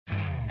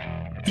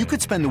You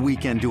could spend the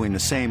weekend doing the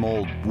same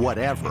old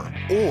whatever,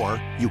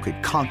 or you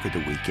could conquer the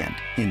weekend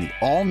in the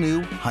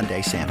all-new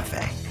Hyundai Santa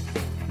Fe.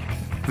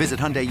 Visit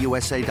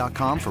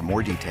HyundaiUSA.com for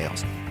more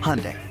details.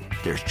 Hyundai,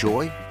 there's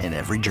joy in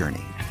every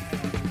journey.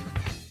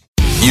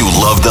 You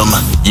love them,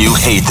 you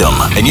hate them,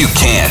 and you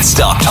can't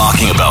stop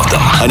talking about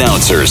them.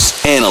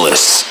 Announcers,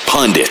 analysts,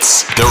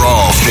 pundits, they're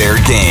all fair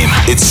game.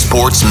 It's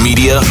Sports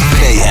Media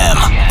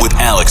Mayhem with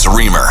Alex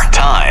Reamer.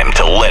 Time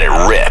to let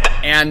it rip.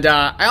 And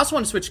I also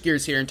want to switch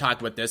gears here and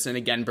talk about this. And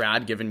again,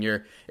 Brad, given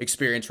your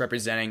experience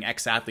representing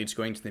ex-athletes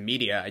going to the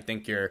media, I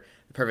think you're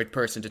the perfect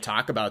person to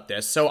talk about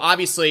this. So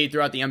obviously,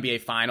 throughout the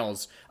NBA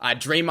Finals,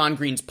 Draymond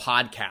Green's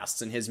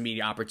podcasts and his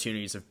media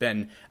opportunities have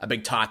been a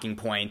big talking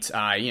point.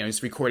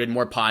 He's recorded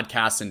more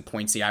podcasts than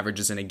points he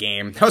averages in a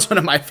game. That was one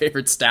of my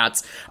favorite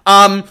stats.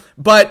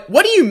 But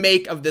what do you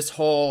make of this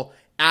whole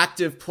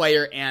active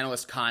player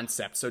analyst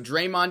concept? So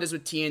Draymond is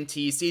with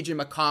TNT. CJ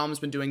McCollum's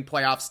been doing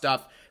playoff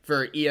stuff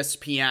for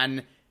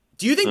ESPN.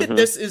 Do you think that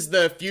this is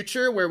the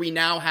future where we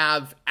now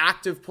have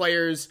active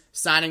players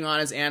signing on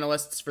as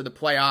analysts for the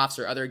playoffs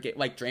or other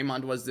like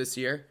Draymond was this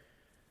year?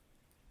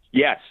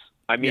 Yes.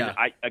 I mean,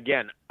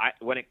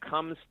 when it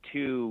comes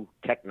to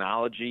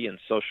technology and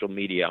social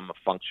media, I'm a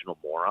functional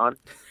moron.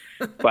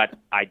 But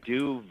I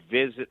do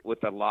visit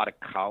with a lot of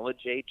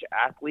college-age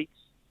athletes,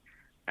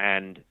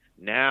 and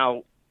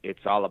now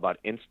it's all about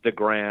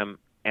Instagram.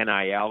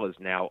 NIL is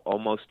now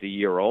almost a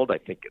year old. I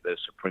think the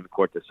Supreme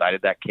Court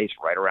decided that case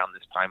right around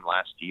this time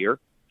last year.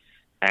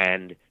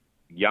 And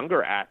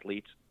younger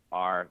athletes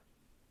are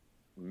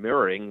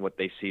mirroring what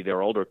they see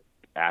their older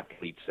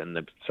athletes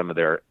and some of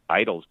their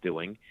idols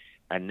doing.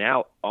 And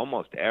now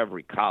almost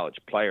every college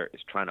player is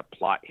trying to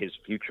plot his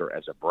future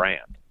as a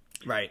brand.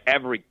 Right.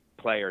 Every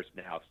player is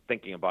now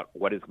thinking about,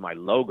 what is my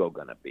logo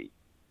going to be?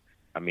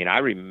 I mean, I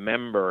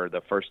remember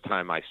the first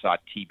time I saw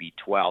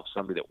TB12,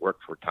 somebody that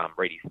worked for Tom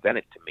Brady sent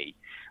it to me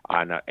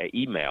on an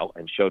email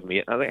and showed me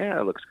it. And I was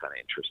like, it looks kind of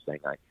interesting.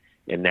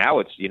 And now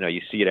it's,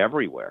 you see it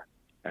everywhere.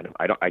 And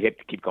I hate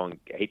to keep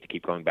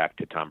going back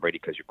to Tom Brady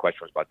because your question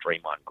was about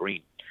Draymond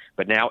Green.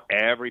 But now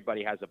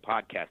everybody has a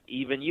podcast.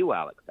 Even you,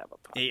 Alex, have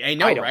a podcast. I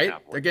know, right?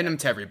 They're getting them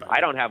to everybody.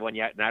 I don't have one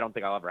yet, and I don't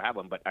think I'll ever have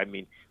one. But, I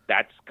mean,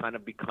 that's kind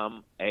of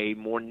become a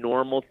more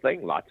normal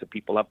thing. Lots of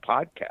people have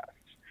podcasts.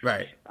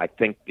 Right. I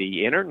think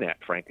the internet,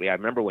 frankly, I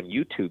remember when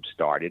YouTube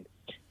started,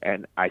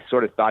 and I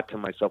sort of thought to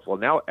myself, well,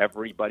 now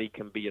everybody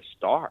can be a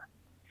star.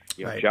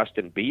 Right.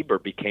 Justin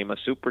Bieber became a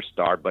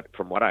superstar, but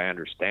from what I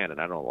understand, and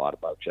I don't know a lot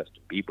about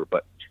Justin Bieber,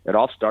 but it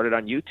all started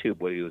on YouTube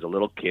when he was a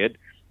little kid,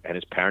 and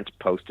his parents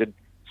posted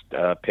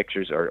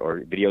pictures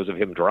or videos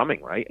of him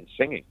drumming, right, and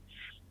singing.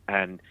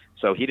 And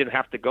so he didn't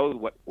have to go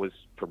what was,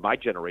 for my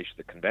generation,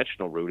 the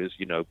conventional route is,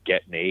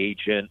 get an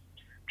agent,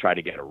 try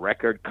to get a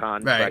record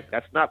contract. Right.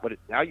 That's not what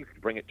now you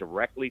can bring it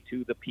directly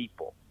to the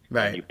people.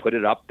 Right. And you put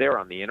it up there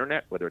on the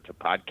internet, whether it's a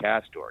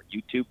podcast or a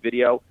YouTube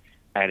video,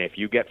 and if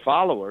you get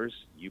followers,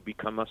 you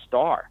become a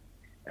star.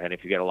 And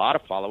if you get a lot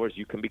of followers,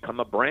 you can become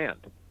a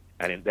brand.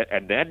 And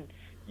then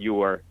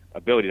your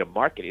ability to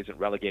market isn't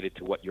relegated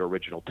to what your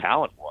original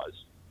talent was.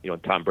 In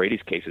Tom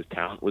Brady's case, his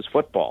talent was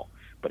football.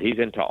 But he's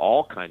into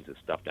all kinds of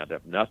stuff now that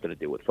have nothing to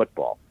do with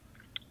football.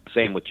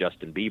 Same with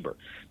Justin Bieber.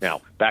 Now,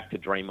 back to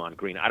Draymond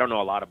Green. I don't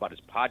know a lot about his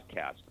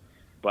podcast,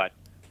 but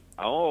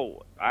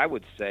I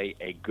would say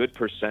a good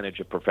percentage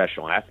of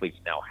professional athletes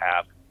now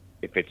have,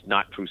 if it's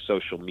not through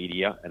social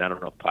media, and I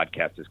don't know if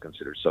podcast is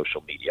considered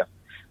social media,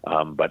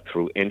 but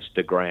through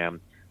Instagram.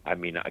 I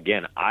mean,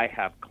 again, I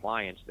have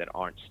clients that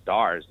aren't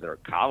stars, that are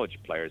college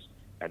players,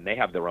 and they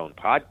have their own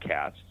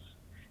podcasts.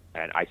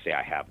 And I say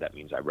I have, that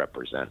means I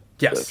represent.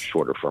 Yes. The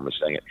shorter form of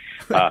saying it.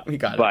 We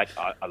got it. But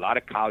a lot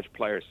of college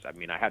players, I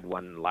mean, I had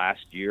one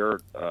last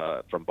year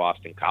from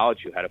Boston College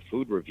who had a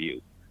food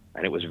review,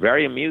 and it was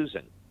very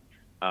amusing.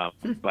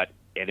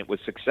 And it was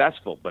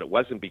successful, but it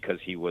wasn't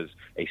because he was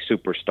a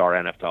superstar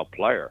NFL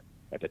player.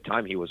 At the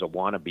time, he was a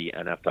wannabe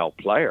NFL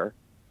player,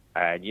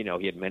 and,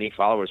 he had many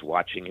followers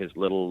watching his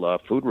little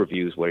food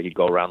reviews where he'd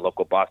go around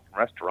local Boston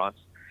restaurants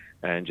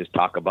and just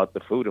talk about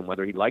the food and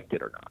whether he liked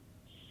it or not.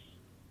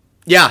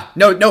 Yeah,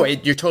 no,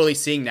 you're totally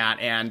seeing that,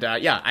 and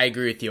I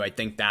agree with you. I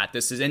think that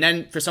this is, and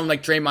then for someone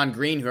like Draymond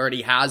Green, who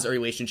already has a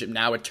relationship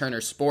now with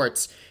Turner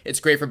Sports, it's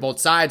great for both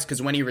sides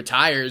because when he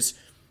retires,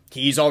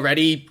 he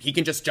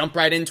can just jump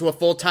right into a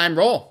full-time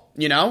role,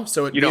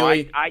 So it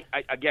really, I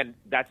again,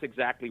 that's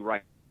exactly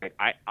right.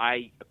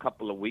 I a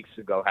couple of weeks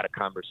ago had a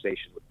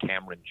conversation with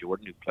Cameron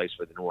Jordan, who plays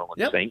for the New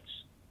Orleans Saints.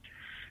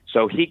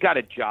 So he got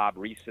a job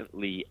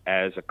recently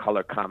as a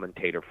color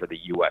commentator for the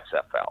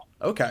USFL.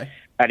 Okay.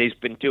 And he's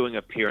been doing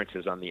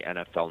appearances on the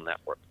NFL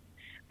Network.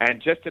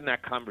 And just in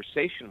that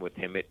conversation with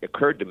him, it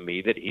occurred to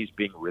me that he's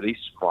being really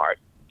smart,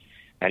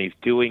 and he's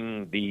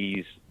doing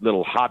these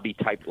little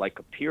hobby-type like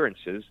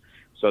appearances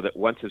so that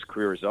once his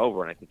career is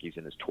over, and I think he's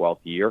in his 12th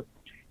year,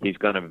 he's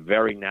going to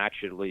very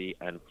naturally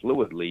and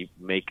fluidly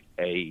make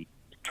a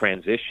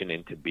transition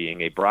into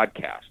being a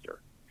broadcaster.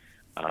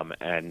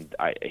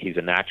 He's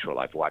a natural.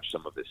 I've watched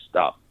some of his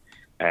stuff.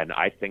 And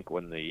I think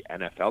when the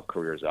NFL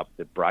career is up,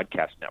 the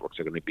broadcast networks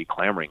are going to be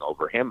clamoring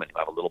over him, and he'll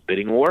have a little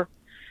bidding war.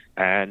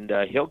 And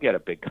he'll get a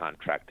big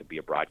contract to be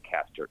a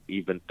broadcaster,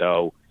 even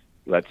though,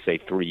 let's say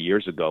 3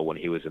 years ago when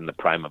he was in the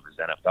prime of his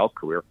NFL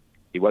career,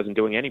 he wasn't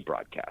doing any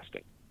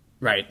broadcasting.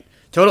 Right.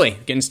 Totally.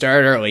 Getting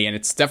started early, and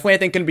it's definitely, I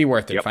think, going to be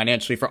worth it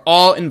financially for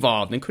all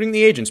involved, including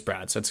the agents,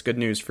 Brad. So that's good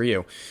news for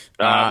you.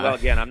 Well,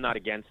 again, I'm not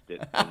against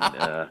it.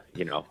 And,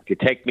 if you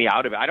take me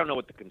out of it, I don't know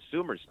what the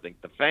consumers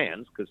think, the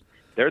fans, because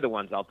they're the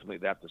ones ultimately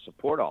that have to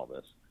support all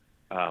this.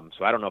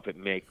 So I don't know if it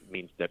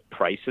means that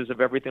prices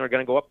of everything are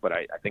going to go up, but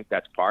I think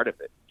that's part of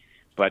it.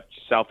 But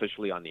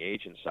selfishly on the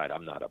agent side,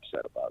 I'm not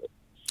upset about it.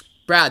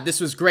 Brad, this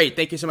was great.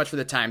 Thank you so much for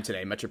the time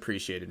today. Much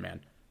appreciated,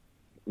 man.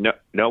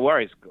 No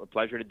worries. A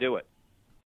pleasure to do it.